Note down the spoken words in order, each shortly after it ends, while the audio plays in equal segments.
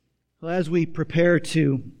Well, as we prepare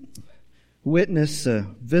to witness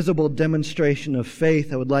a visible demonstration of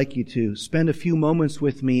faith, I would like you to spend a few moments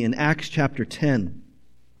with me in Acts chapter 10.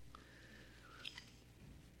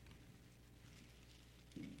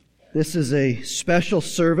 This is a special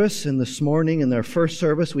service, and this morning in our first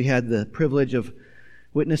service we had the privilege of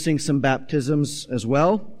witnessing some baptisms as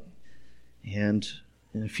well. And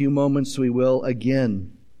in a few moments we will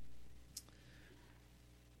again.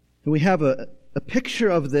 And we have a picture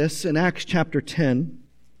of this in Acts chapter 10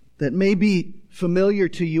 that may be familiar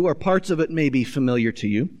to you, or parts of it may be familiar to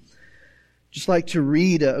you. Just like to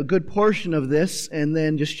read a good portion of this and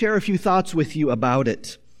then just share a few thoughts with you about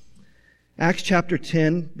it. Acts chapter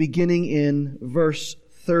 10, beginning in verse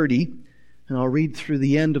 30, and I'll read through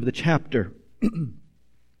the end of the chapter.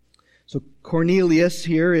 So Cornelius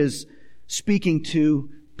here is speaking to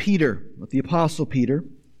Peter, the Apostle Peter,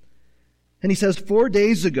 and he says, 4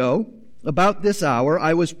 days ago, about this hour,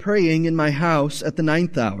 I was praying in my house at the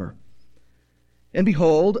 9th hour. And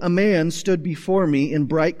behold, a man stood before me in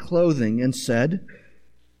bright clothing and said,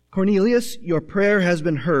 Cornelius, your prayer has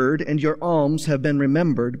been heard, and your alms have been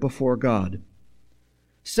remembered before God.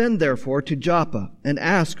 Send therefore to Joppa, and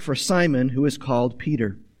ask for Simon, who is called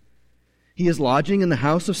Peter. He is lodging in the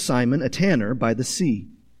house of Simon, a tanner, by the sea.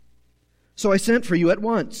 So I sent for you at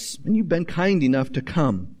once, and you've been kind enough to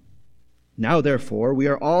come. Now, therefore, we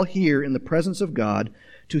are all here in the presence of God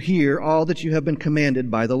to hear all that you have been commanded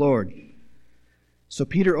by the Lord. So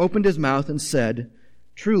Peter opened his mouth and said,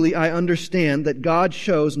 Truly I understand that God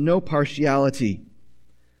shows no partiality,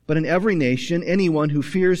 but in every nation anyone who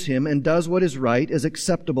fears him and does what is right is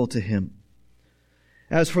acceptable to him.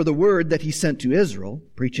 As for the word that he sent to Israel,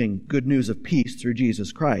 preaching good news of peace through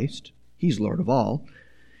Jesus Christ, he's Lord of all,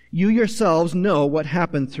 you yourselves know what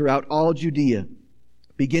happened throughout all Judea,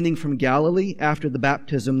 beginning from Galilee after the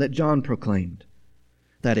baptism that John proclaimed.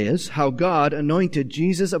 That is, how God anointed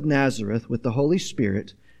Jesus of Nazareth with the Holy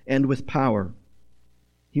Spirit and with power.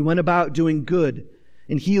 He went about doing good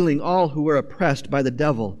and healing all who were oppressed by the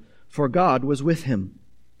devil, for God was with him.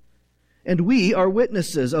 And we are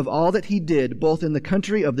witnesses of all that he did, both in the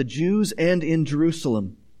country of the Jews and in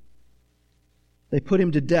Jerusalem. They put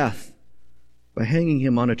him to death by hanging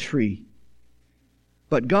him on a tree.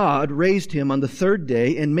 But God raised him on the third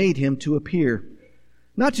day and made him to appear,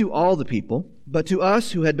 not to all the people, but to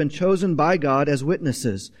us who had been chosen by God as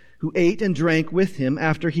witnesses, who ate and drank with him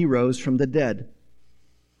after he rose from the dead.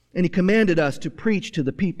 And he commanded us to preach to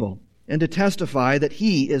the people and to testify that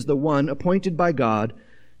he is the one appointed by God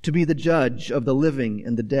to be the judge of the living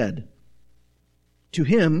and the dead. To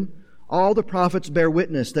him, all the prophets bear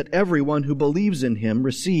witness that everyone who believes in him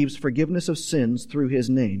receives forgiveness of sins through his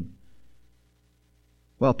name.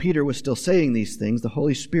 While Peter was still saying these things, the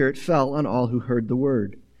Holy Spirit fell on all who heard the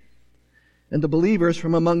word. And the believers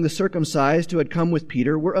from among the circumcised who had come with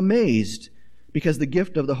Peter were amazed, because the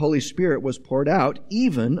gift of the Holy Spirit was poured out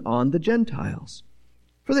even on the Gentiles.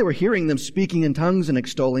 For they were hearing them speaking in tongues and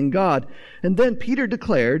extolling God. And then Peter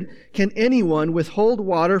declared, Can anyone withhold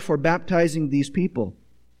water for baptizing these people,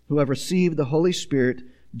 who have received the Holy Spirit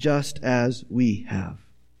just as we have?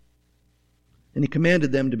 And he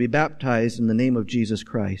commanded them to be baptized in the name of Jesus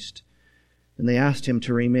Christ. And they asked him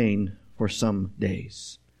to remain for some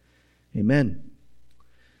days. Amen.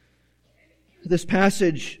 This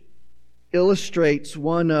passage illustrates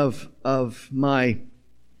one of my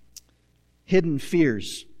hidden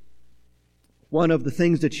fears. One of the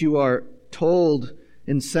things that you are told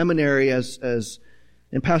in seminary as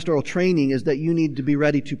in pastoral training is that you need to be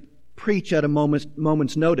ready to preach at a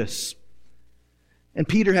moment's notice. And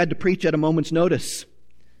Peter had to preach at a moment's notice,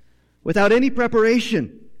 without any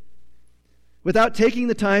preparation, without taking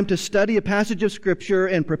the time to study a passage of Scripture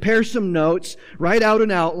and prepare some notes, write out an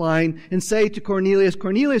outline, and say to Cornelius,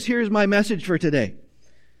 Cornelius, here's my message for today.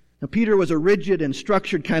 Now, Peter was a rigid and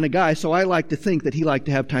structured kind of guy, so I like to think that he liked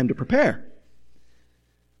to have time to prepare.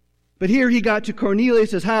 But here he got to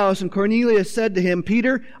Cornelius' house, and Cornelius said to him,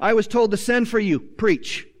 Peter, I was told to send for you.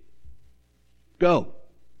 Preach. Go.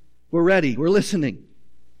 We're ready. We're listening.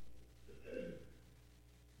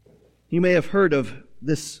 You may have heard of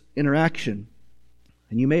this interaction,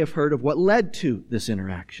 and you may have heard of what led to this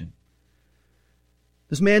interaction.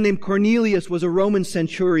 This man named Cornelius was a Roman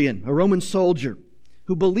centurion, a Roman soldier,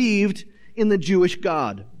 who believed in the Jewish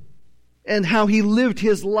God, and how he lived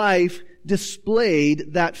his life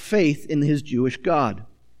displayed that faith in his Jewish God.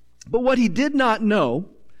 But what he did not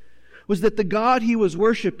know was that the God he was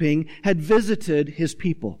worshiping had visited his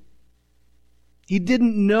people. He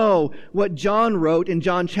didn't know what John wrote in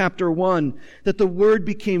John chapter 1, that the Word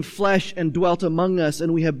became flesh and dwelt among us,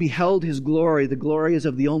 and we have beheld His glory. The glory is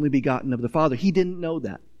of the only begotten of the Father. He didn't know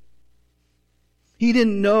that. He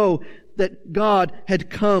didn't know that God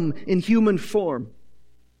had come in human form.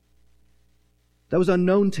 That was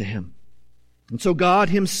unknown to him. And so God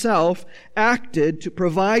himself acted to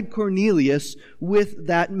provide Cornelius with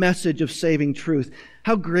that message of saving truth.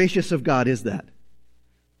 How gracious of God is that?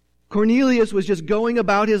 Cornelius was just going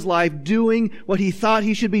about his life doing what he thought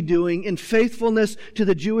he should be doing in faithfulness to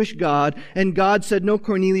the Jewish God. And God said, no,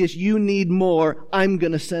 Cornelius, you need more. I'm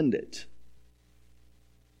going to send it.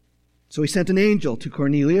 So he sent an angel to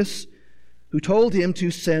Cornelius who told him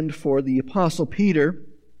to send for the apostle Peter.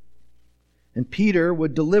 And Peter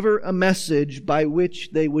would deliver a message by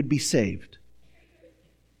which they would be saved.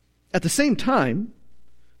 At the same time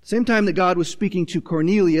that God was speaking to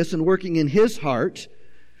Cornelius and working in his heart,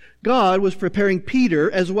 God was preparing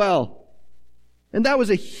Peter as well. And that was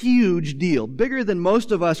a huge deal, bigger than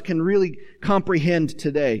most of us can really comprehend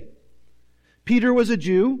today. Peter was a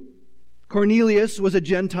Jew. Cornelius was a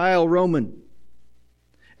Gentile Roman.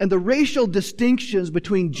 And the racial distinctions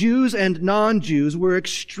between Jews and non-Jews were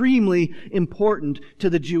extremely important to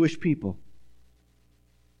the Jewish people.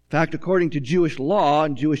 In fact, according to Jewish law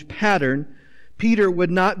and Jewish pattern, Peter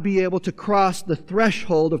would not be able to cross the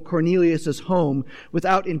threshold of Cornelius' home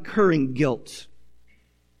without incurring guilt.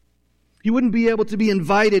 He wouldn't be able to be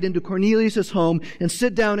invited into Cornelius' home and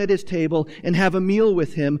sit down at his table and have a meal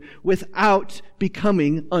with him without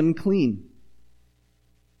becoming unclean.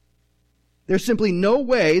 There's simply no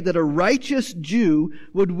way that a righteous Jew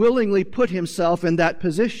would willingly put himself in that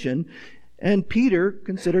position, and Peter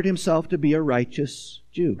considered himself to be a righteous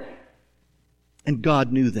Jew. And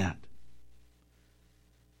God knew that.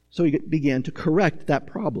 So he began to correct that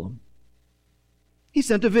problem. He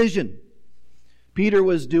sent a vision. Peter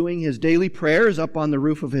was doing his daily prayers up on the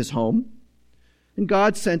roof of his home, and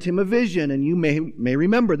God sent him a vision, and you may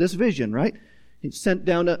remember this vision, right? He sent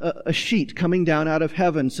down a sheet coming down out of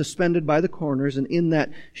heaven, suspended by the corners, and in that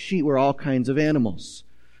sheet were all kinds of animals.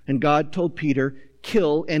 And God told Peter,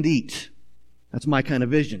 kill and eat. That's my kind of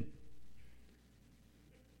vision.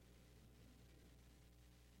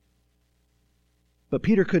 But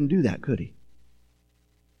Peter couldn't do that, could he?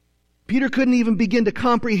 Peter couldn't even begin to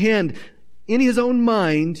comprehend in his own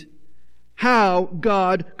mind how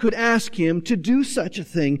God could ask him to do such a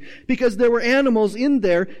thing, because there were animals in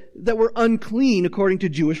there that were unclean according to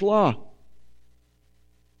Jewish law.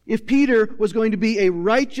 If Peter was going to be a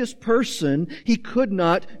righteous person, he could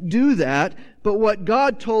not do that. But what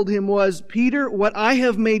God told him was, Peter, what I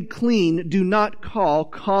have made clean, do not call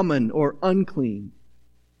common or unclean.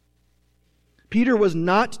 Peter was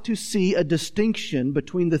not to see a distinction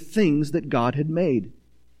between the things that God had made.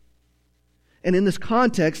 And in this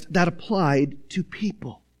context, that applied to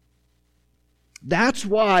people. That's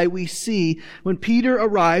why we see when Peter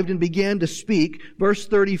arrived and began to speak, verse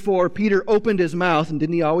 34, Peter opened his mouth, and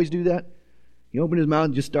didn't he always do that? He opened his mouth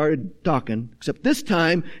and just started talking, except this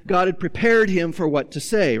time God had prepared him for what to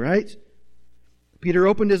say, right? Peter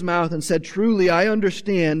opened his mouth and said, truly I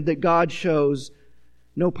understand that God shows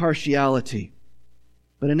no partiality.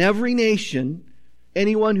 But in every nation,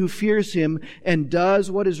 anyone who fears him and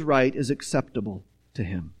does what is right is acceptable to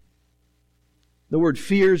him. The word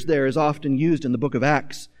fears there is often used in the book of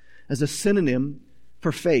Acts as a synonym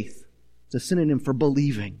for faith. It's a synonym for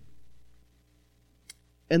believing.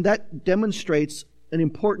 And that demonstrates an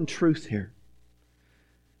important truth here.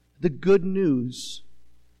 The good news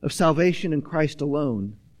of salvation in Christ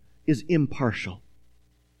alone is impartial.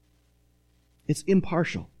 It's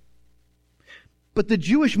impartial. But the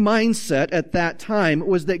Jewish mindset at that time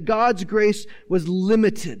was that God's grace was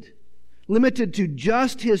limited to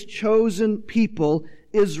just His chosen people,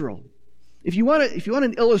 Israel. If you want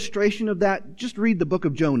an illustration of that, just read the book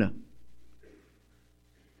of Jonah.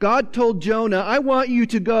 God told Jonah, I want you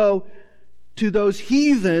to go to those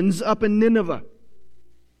heathens up in Nineveh.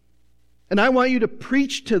 And I want you to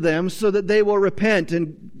preach to them so that they will repent.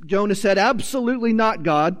 And Jonah said, absolutely not,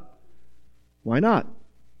 God. Why not?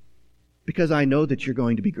 Because I know that you're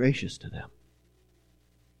going to be gracious to them.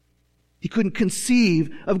 He couldn't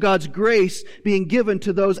conceive of God's grace being given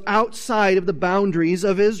to those outside of the boundaries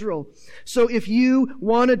of Israel. So if you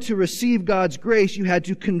wanted to receive God's grace, you had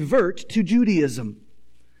to convert to Judaism.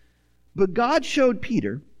 But God showed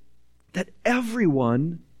Peter that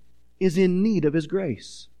everyone is in need of His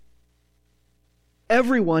grace.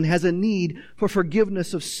 Everyone has a need for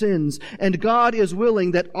forgiveness of sins, and God is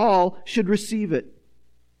willing that all should receive it.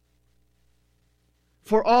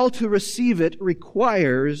 For all to receive it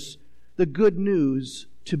requires the good news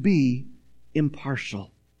to be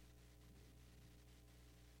impartial.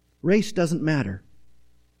 Race doesn't matter.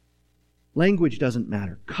 Language doesn't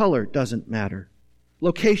matter. Color doesn't matter.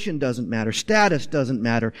 Location doesn't matter. Status doesn't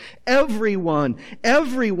matter. Everyone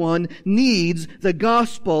needs the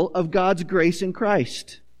gospel of God's grace in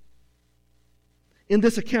Christ. In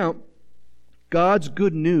this account, God's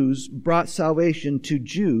good news brought salvation to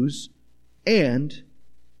Jews and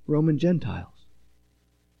Roman Gentiles.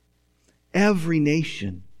 Every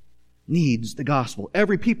nation needs the gospel.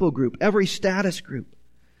 Every people group, every status group.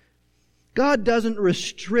 God doesn't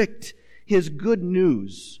restrict His good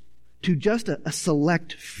news to just a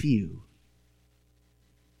select few.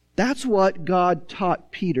 That's what God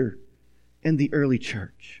taught Peter and the early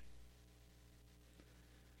church.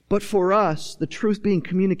 But for us, the truth being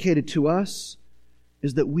communicated to us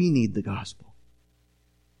is that we need the gospel.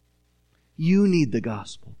 You need the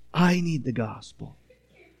gospel. I need the gospel.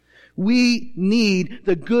 We need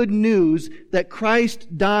the good news that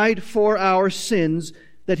Christ died for our sins,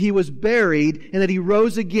 that He was buried, and that He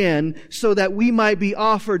rose again so that we might be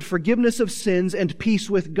offered forgiveness of sins and peace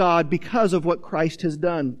with God because of what Christ has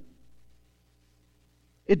done.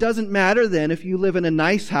 It doesn't matter then if you live in a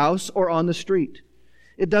nice house or on the street.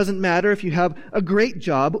 It doesn't matter if you have a great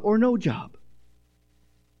job or no job.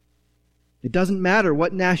 It doesn't matter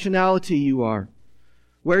what nationality you are,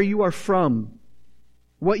 where you are from,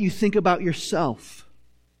 what you think about yourself.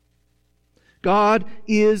 God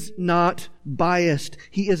is not biased.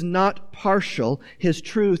 He is not partial. His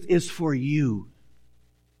truth is for you.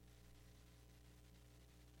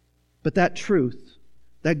 But that truth,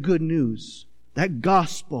 that good news, that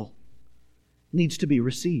gospel needs to be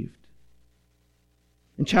received.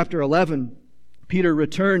 In chapter 11, Peter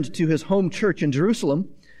returned to his home church in Jerusalem,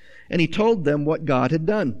 and he told them what God had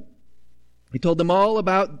done. He told them all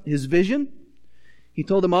about his vision. He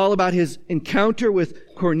told them all about his encounter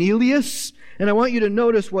with Cornelius. And I want you to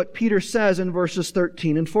notice what Peter says in verses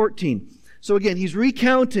 13 and 14. So again, he's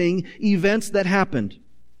recounting events that happened.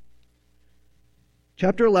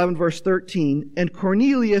 Chapter 11, verse 13, "And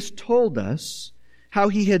Cornelius told us how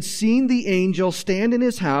he had seen the angel stand in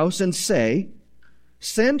his house and say,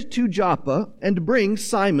 'Send to Joppa and bring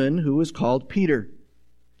Simon, who is called Peter.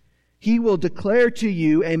 He will declare to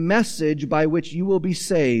you a message by which you will be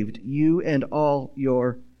saved, you and all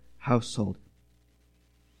your household.'"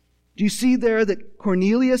 Do you see there that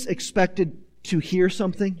Cornelius expected to hear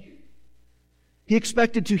something? He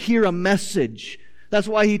expected to hear a message. That's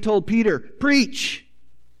why he told Peter, "Preach,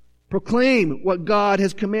 proclaim what God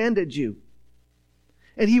has commanded you."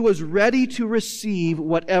 And he was ready to receive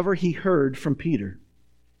whatever he heard from Peter.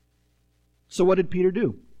 So what did Peter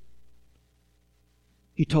do?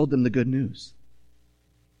 He told them the good news.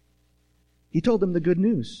 He told them the good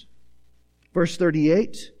news. Verse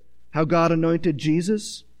 38, how God anointed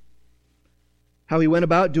Jesus, how He went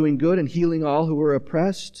about doing good and healing all who were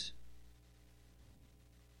oppressed,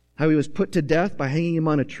 how He was put to death by hanging Him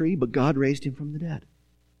on a tree, but God raised Him from the dead.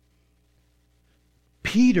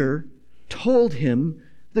 Peter told him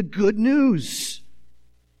the good news.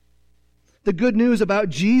 The good news about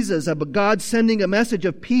Jesus, about God sending a message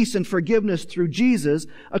of peace and forgiveness through Jesus,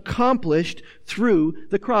 accomplished through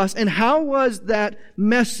the cross. And how was that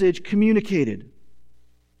message communicated?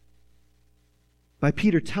 By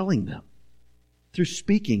Peter telling them, through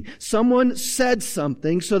speaking. Someone said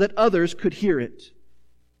something so that others could hear it.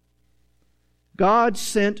 God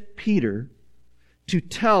sent Peter to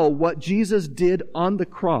tell what Jesus did on the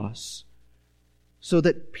cross, so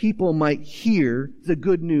that people might hear the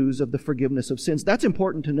good news of the forgiveness of sins. That's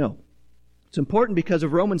important to know. It's important because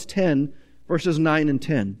of Romans 10, verses 9 and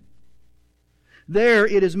 10. There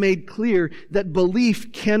it is made clear that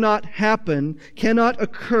belief cannot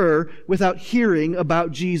occur without hearing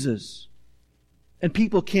about Jesus. And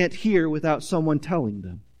people can't hear without someone telling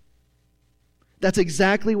them. That's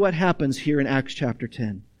exactly what happens here in Acts chapter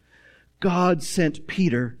 10. God sent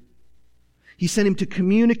Peter. He sent him to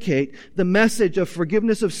communicate the message of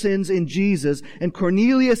forgiveness of sins in Jesus. And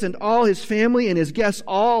Cornelius and all his family and his guests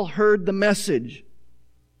all heard the message.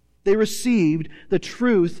 They received the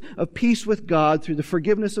truth of peace with God through the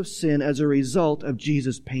forgiveness of sin as a result of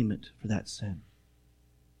Jesus' payment for that sin.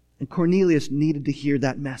 And Cornelius needed to hear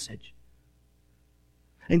that message.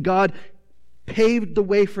 And God paved the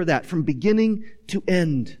way for that from beginning to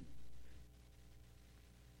end.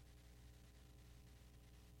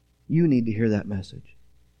 You need to hear that message.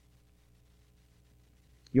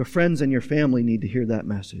 Your friends and your family need to hear that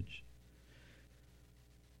message.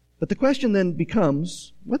 But the question then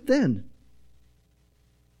becomes, what then?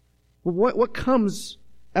 Well, what comes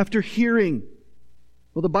after hearing?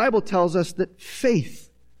 Well, the Bible tells us that faith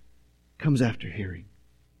comes after hearing.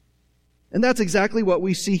 And that's exactly what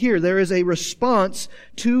we see here. There is a response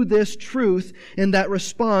to this truth, and that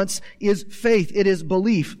response is faith. It is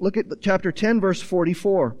belief. Look at chapter 10, verse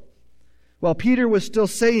 44. While Peter was still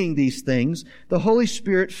saying these things, the Holy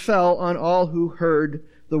Spirit fell on all who heard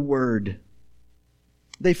the word.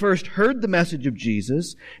 They first heard the message of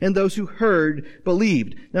Jesus, and those who heard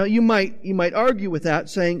believed. Now, you might argue with that,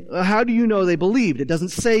 saying, how do you know they believed? It doesn't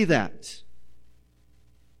say that.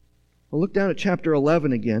 Well, look down at chapter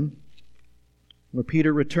 11 again, where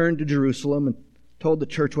Peter returned to Jerusalem and told the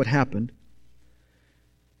church what happened.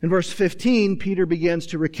 In verse 15, Peter begins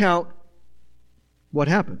to recount what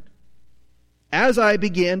happened. As I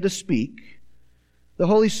began to speak, the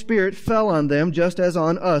Holy Spirit fell on them just as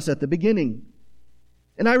on us at the beginning.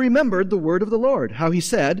 And I remembered the word of the Lord, how he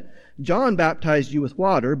said, John baptized you with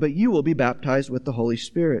water, but you will be baptized with the Holy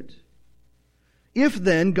Spirit. If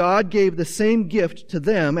then God gave the same gift to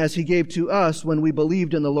them as he gave to us when we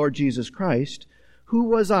believed in the Lord Jesus Christ, who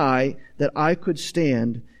was I that I could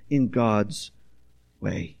stand in God's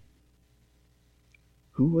way?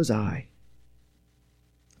 Who was I?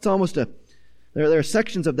 It's almost there are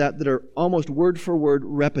sections of that are almost word for word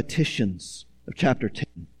repetitions of chapter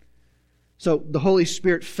 10. So the Holy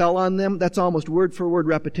Spirit fell on them. That's almost word for word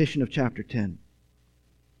repetition of chapter 10.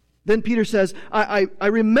 Then Peter says, I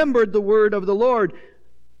remembered the word of the Lord,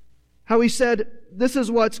 how he said, this is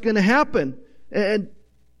what's going to happen. And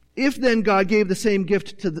if then God gave the same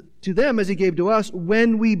gift to them as he gave to us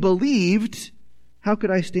when we believed, how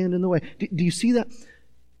could I stand in the way? Do you see that?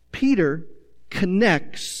 Peter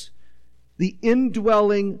connects the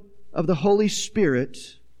indwelling of the Holy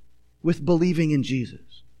Spirit with believing in Jesus.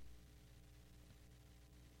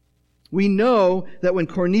 We know that when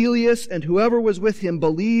Cornelius and whoever was with him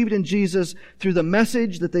believed in Jesus through the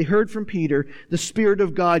message that they heard from Peter, the Spirit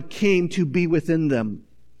of God came to be within them.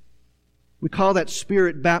 We call that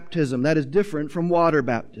Spirit baptism. That is different from water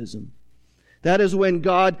baptism. That is when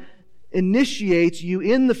God initiates you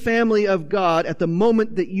in the family of God at the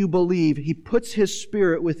moment that you believe. He puts His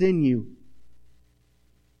Spirit within you.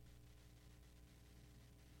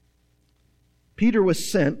 Peter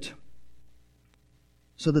was sent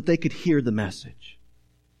so that they could hear the message.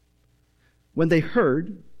 When they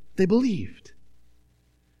heard, they believed.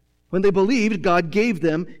 When they believed, God gave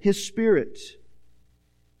them His Spirit.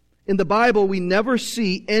 In the Bible, we never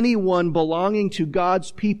see anyone belonging to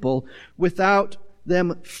God's people without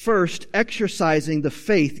them first exercising the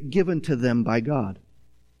faith given to them by God.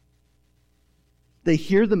 They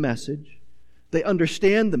hear the message, they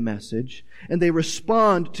understand the message, and they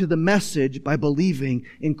respond to the message by believing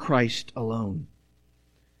in Christ alone,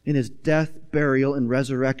 in His death, burial, and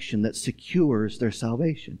resurrection that secures their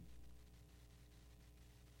salvation.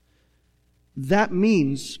 That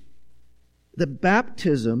means that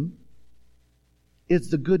baptism is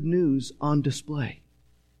the good news on display.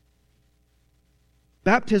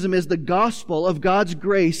 Baptism is the gospel of God's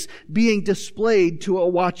grace being displayed to a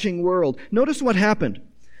watching world. Notice what happened.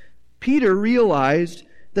 Peter realized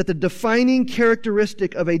that the defining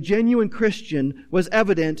characteristic of a genuine Christian was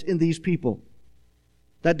evident in these people.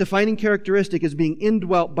 That defining characteristic is being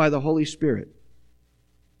indwelt by the Holy Spirit.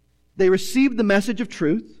 They received the message of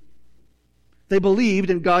truth. They believed,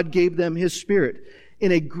 and God gave them His Spirit.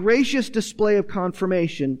 In a gracious display of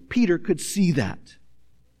confirmation, Peter could see that.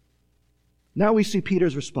 Now we see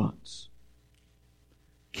Peter's response.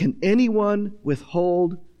 Can anyone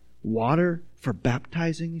withhold water for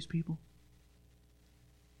baptizing these people?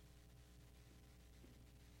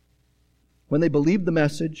 When they believed the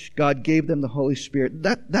message, God gave them the Holy Spirit.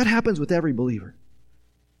 That happens with every believer.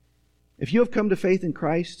 If you have come to faith in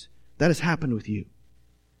Christ, that has happened with you.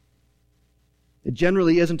 It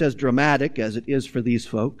generally isn't as dramatic as it is for these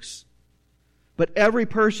folks. But every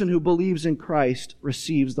person who believes in Christ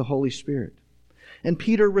receives the Holy Spirit. And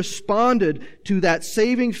Peter responded to that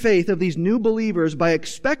saving faith of these new believers by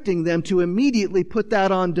expecting them to immediately put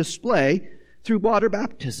that on display through water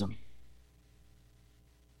baptism.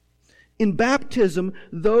 In baptism,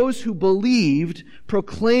 those who believed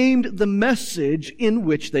proclaimed the message in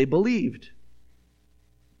which they believed.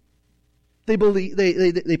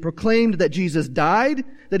 They proclaimed that Jesus died,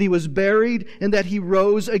 that He was buried, and that He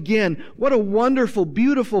rose again. What a wonderful,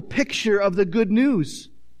 beautiful picture of the good news.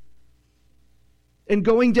 And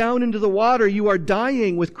going down into the water, you are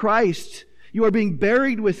dying with Christ. You are being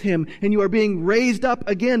buried with Him, and you are being raised up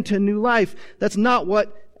again to new life. That's not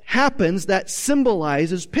what happens. That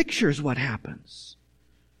symbolizes, pictures what happens.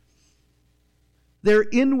 Their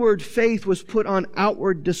inward faith was put on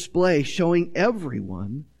outward display, showing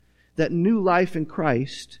everyone that new life in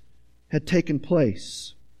Christ had taken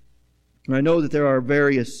place. And I know that there are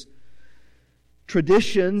various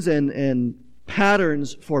traditions and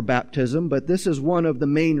patterns for baptism, but this is one of the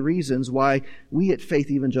main reasons why we at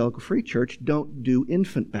Faith Evangelical Free Church don't do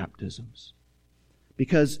infant baptisms.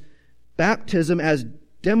 Because baptism, as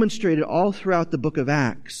demonstrated all throughout the book of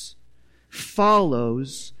Acts,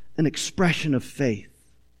 follows an expression of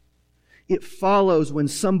faith. It follows when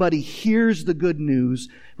somebody hears the good news,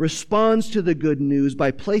 responds to the good news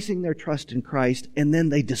by placing their trust in Christ, and then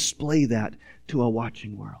they display that to a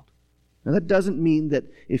watching world. Now, that doesn't mean that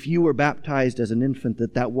if you were baptized as an infant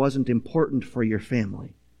that wasn't important for your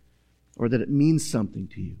family, or that it means something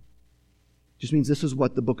to you. It just means this is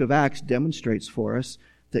what the book of Acts demonstrates for us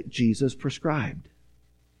that Jesus prescribed.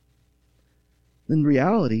 In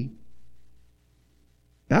reality,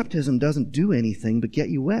 baptism doesn't do anything but get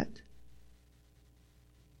you wet.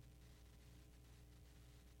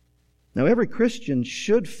 Now, every Christian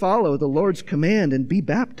should follow the Lord's command and be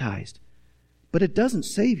baptized, but it doesn't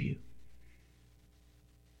save you.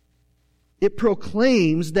 It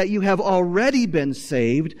proclaims that you have already been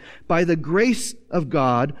saved by the grace of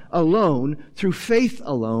God alone, through faith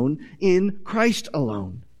alone, in Christ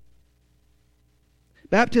alone.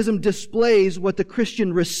 Baptism displays what the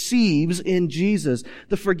Christian receives in Jesus,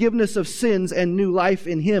 the forgiveness of sins and new life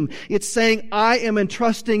in Him. It's saying, I am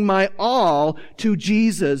entrusting my all to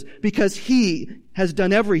Jesus because He has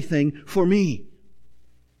done everything for me.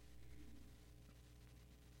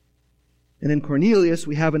 And in Cornelius,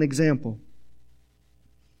 we have an example.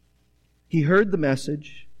 He heard the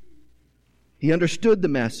message, he understood the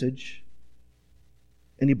message,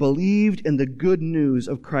 and he believed in the good news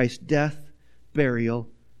of Christ's death, burial,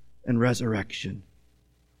 and resurrection.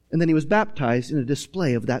 And then he was baptized in a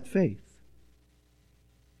display of that faith.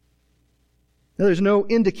 Now, there's no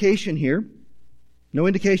indication here, no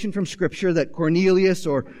indication from Scripture that Cornelius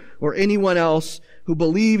or anyone else who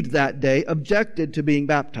believed that day objected to being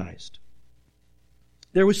baptized.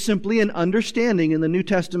 There was simply an understanding in the New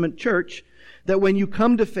Testament church that when you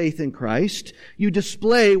come to faith in Christ, you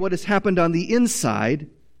display what has happened on the inside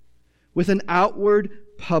with an outward,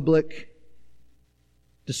 public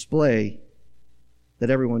display that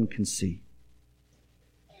everyone can see.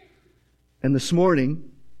 And this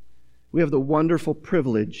morning, we have the wonderful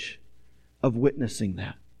privilege of witnessing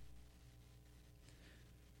that.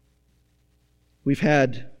 We've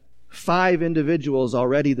had 5 individuals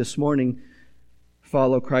already this morning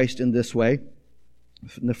follow Christ in this way.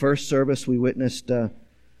 In the first service, we witnessed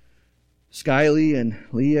Skylie and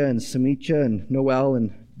Leah and Samicha and Noel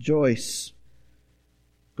and Joyce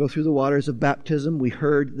go through the waters of baptism. We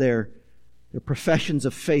heard their professions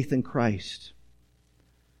of faith in Christ.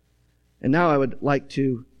 And now I would like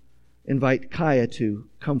to invite Kaya to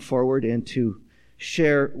come forward and to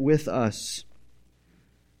share with us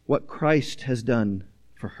what Christ has done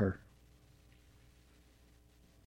for her.